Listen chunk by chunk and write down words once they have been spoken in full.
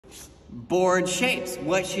Board shapes,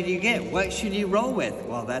 what should you get? What should you roll with?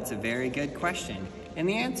 Well, that's a very good question. And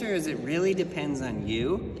the answer is it really depends on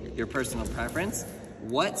you, your personal preference,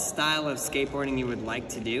 what style of skateboarding you would like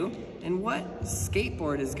to do, and what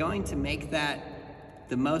skateboard is going to make that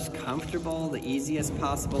the most comfortable, the easiest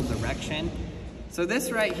possible direction. So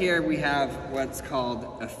this right here, we have what's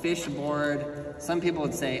called a fish board. Some people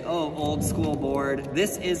would say, oh, old school board.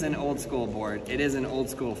 This is an old school board. It is an old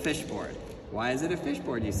school fish board. Why is it a fish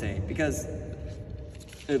board, you say? Because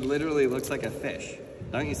it literally looks like a fish.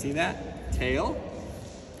 Don't you see that? Tail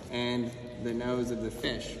and the nose of the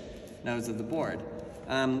fish, nose of the board.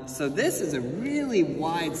 So this is a really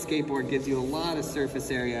wide skateboard, gives you a lot of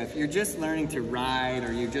surface area. If you're just learning to ride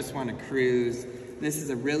or you just want to cruise, this is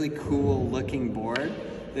a really cool looking board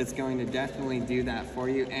that's going to definitely do that for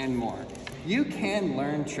you and more. You can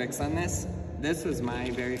learn tricks on this. This was my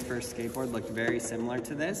very first skateboard, looked very similar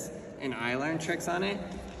to this, and I learned tricks on it.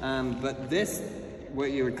 But this,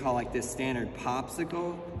 what you would call like this standard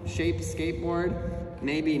popsicle shaped skateboard,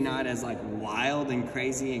 maybe not as like wild and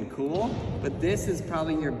crazy and cool, but this is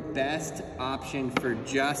probably your best option for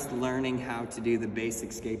just learning how to do the basic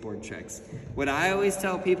skateboard tricks. What I always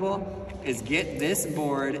tell people is get this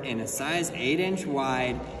board in a size 8-inch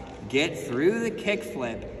wide, get through the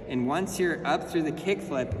kickflip, and once you're up through the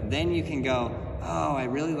kickflip, then you can go, oh, I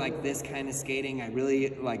really like this kind of skating. I really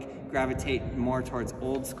like gravitate more towards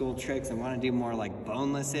old school tricks and want to do more like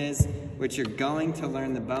bonelesses, which you're going to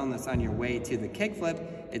learn the boneless on your way to the kickflip.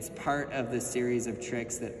 It's part of the series of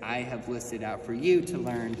tricks that I have listed out for you to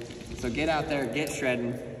learn. So get out there, get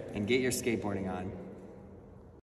shredding, and get your skateboarding on.